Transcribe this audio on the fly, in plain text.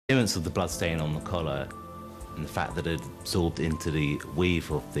appearance of the bloodstain on the collar and the fact that it had absorbed into the weave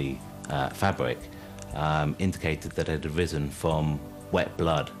of the fabric indicated that it had arisen from wet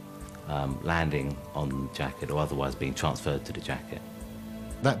blood landing on the jacket or otherwise being transferred to the jacket.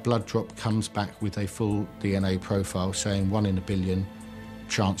 That blood drop comes back with a full DNA profile saying 1 in a billion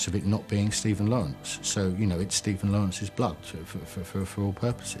chance of it not being Stephen Lawrence. So, you know, it's Stephen Lawrence's blood for all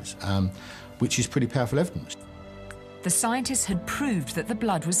purposes, which is pretty powerful evidence. The scientists had proved that the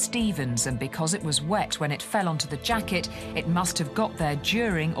blood was Stephen's, and because it was wet when it fell onto the jacket, it must have got there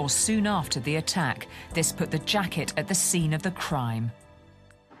during or soon after the attack. This put the jacket at the scene of the crime.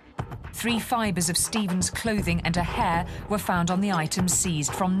 3 fibres of Stephen's clothing and a hair were found on the items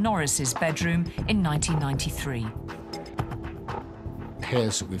seized from Norris's bedroom in 1993.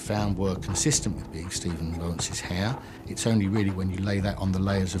 Hairs that we found were consistent with being Stephen Lawrence's hair. It's only really when you lay that on the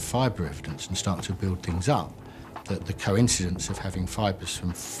layers of fibre evidence and start to build things up that the coincidence of having fibres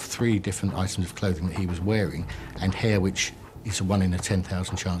from 3 different items of clothing that he was wearing and hair which is a 1 in a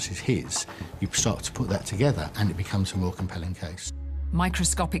 10,000 chance is his, you start to put that together and it becomes a more compelling case.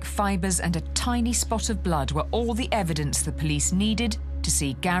 Microscopic fibres and a tiny spot of blood were all the evidence the police needed to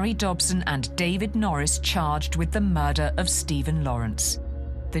see Gary Dobson and David Norris charged with the murder of Stephen Lawrence.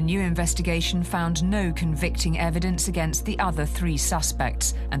 The new investigation found no convicting evidence against the other 3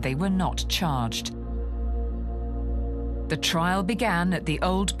 suspects, and they were not charged. The trial began at the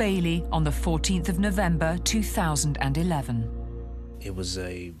Old Bailey on the 14th of November 2011. It was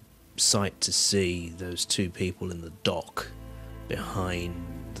a sight to see those 2 people in the dock behind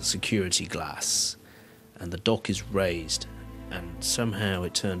the security glass, and the dock is raised, and somehow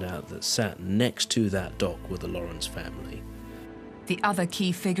it turned out that sat next to that dock were the Lawrence family. The other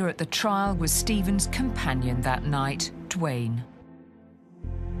key figure at the trial was Stephen's companion that night, Dwayne.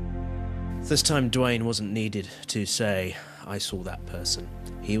 This time Dwayne wasn't needed to say, "I saw that person."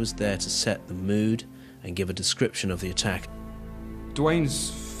 He was there to set the mood and give a description of the attack. Dwayne's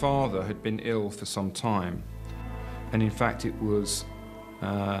father had been ill for some time, and in fact it was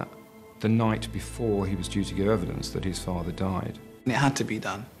the night before he was due to give evidence that his father died. It had to be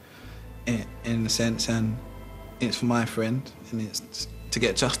done, in a sense, and it's for my friend, and it's to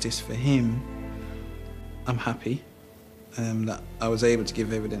get justice for him. I'm happy that I was able to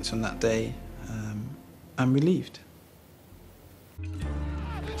give evidence on that day. I'm relieved.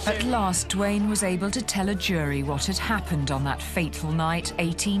 At last, Dwayne was able to tell a jury what had happened on that fateful night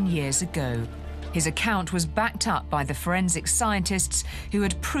 18 years ago. His account was backed up by the forensic scientists who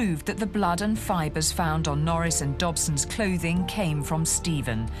had proved that the blood and fibres found on Norris and Dobson's clothing came from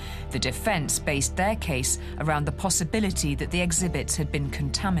Stephen. The defence based their case around the possibility that the exhibits had been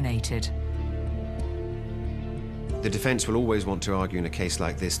contaminated. The defence will always want to argue in a case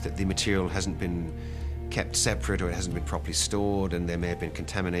like this that the material hasn't been kept separate or it hasn't been properly stored and there may have been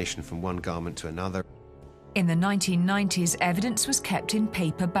contamination from one garment to another. In the 1990s, evidence was kept in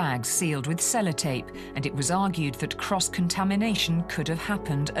paper bags sealed with sellotape, and it was argued that cross-contamination could have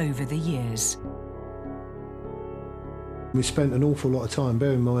happened over the years. We spent an awful lot of time,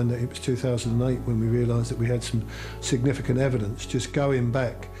 bear in mind that it was 2008 when we realised that we had some significant evidence, just going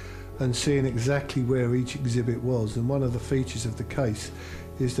back and seeing exactly where each exhibit was. And one of the features of the case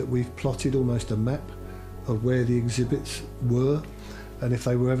is that we've plotted almost a map of where the exhibits were, and if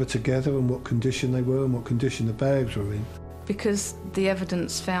they were ever together and what condition they were and what condition the bags were in. Because the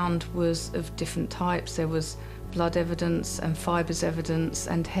evidence found was of different types, there was blood evidence and fibres evidence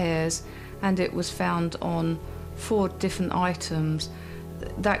and hairs, and it was found on 4 different items.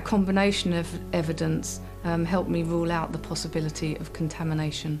 That combination of evidence helped me rule out the possibility of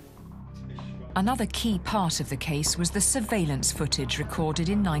contamination. Another key part of the case was the surveillance footage recorded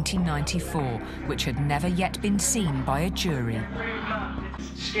in 1994, which had never yet been seen by a jury.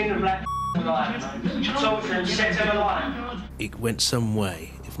 It went some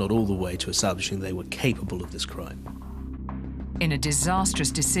way, if not all the way, to establishing they were capable of this crime. In a disastrous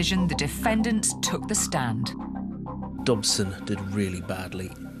decision, the defendants took the stand. Dobson did really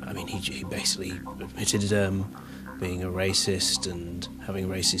badly. I mean, he basically admitted being a racist and having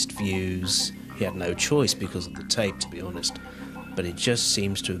racist views. He had no choice because of the tape, to be honest. But it just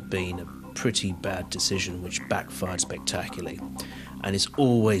seems to have been a pretty bad decision which backfired spectacularly. And it's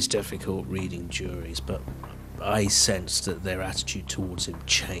always difficult reading juries, but I sensed that their attitude towards him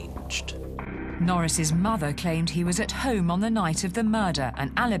changed. Norris's mother claimed he was at home on the night of the murder,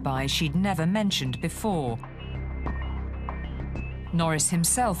 an alibi she'd never mentioned before. Norris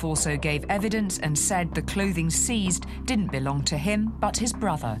himself also gave evidence and said the clothing seized didn't belong to him, but his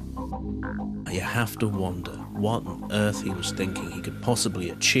brother. You have to wonder what on earth he was thinking he could possibly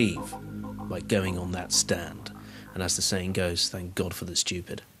achieve by going on that stand. And as the saying goes, thank God for the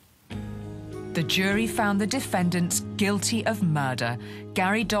stupid. The jury found the defendants guilty of murder.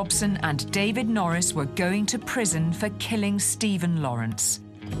 Gary Dobson and David Norris were going to prison for killing Stephen Lawrence.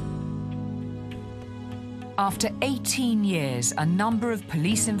 After 18 years, a number of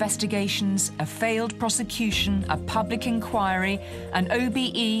police investigations, a failed prosecution, a public inquiry, an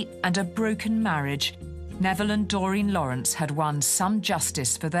OBE and a broken marriage, Neville and Doreen Lawrence had won some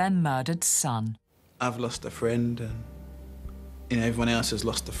justice for their murdered son. I've lost a friend and everyone else has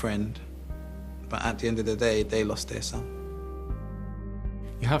lost a friend. But at the end of the day, they lost their son.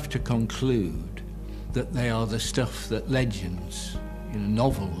 You have to conclude that they are the stuff that legends,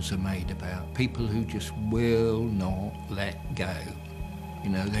 novels are made about, people who just will not let go.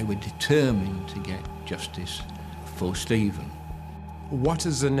 They were determined to get justice for Stephen. What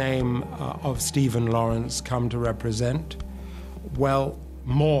does the name of Stephen Lawrence come to represent? Well,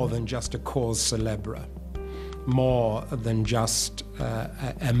 more than just a cause célèbre, more than just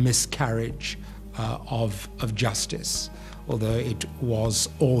a miscarriage of justice, although it was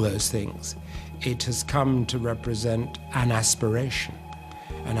all those things. It has come to represent an aspiration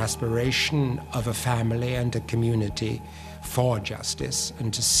of a family and a community for justice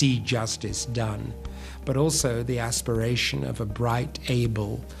and to see justice done, but also the aspiration of a bright,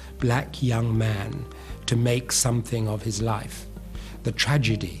 able, black young man to make something of his life. The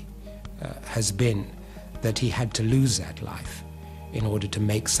tragedy has been that he had to lose that life in order to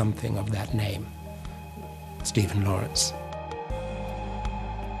make something of that name, Stephen Lawrence.